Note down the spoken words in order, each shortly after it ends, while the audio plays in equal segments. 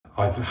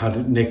I've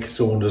had Nick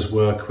Saunders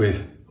work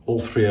with all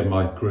three of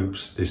my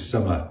groups this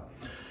summer.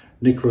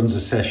 Nick runs a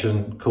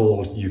session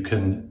called You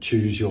Can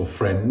Choose Your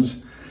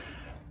Friends,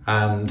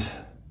 and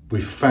we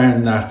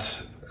found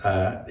that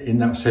in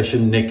that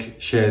session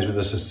Nick shares with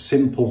us a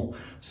simple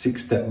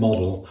 6-step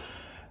model,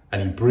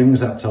 and he brings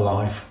that to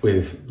life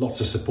with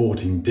lots of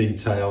supporting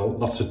detail,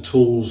 lots of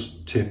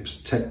tools,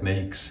 tips,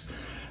 techniques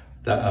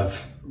that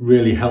have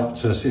really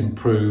helped us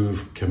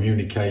improve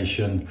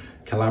communication,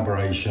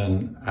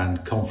 collaboration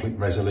and conflict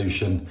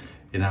resolution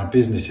in our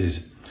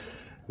businesses.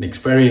 Nick's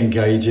very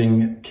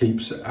engaging,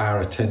 keeps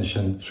our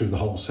attention through the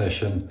whole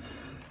session,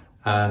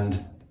 and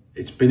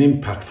it's been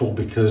impactful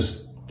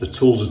because the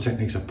tools and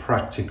techniques are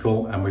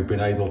practical and we've been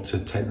able to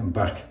take them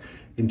back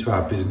into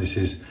our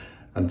businesses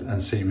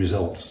and see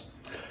results.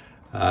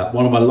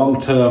 One of my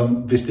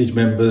long-term Vistage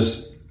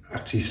members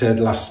actually said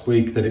last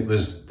week that it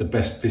was the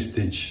best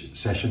Vistage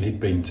session he'd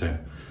been to.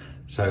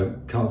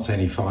 So can't say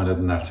any finer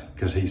than that,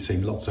 because he's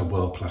seen lots of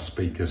world-class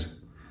speakers.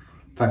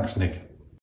 Thanks, Nick.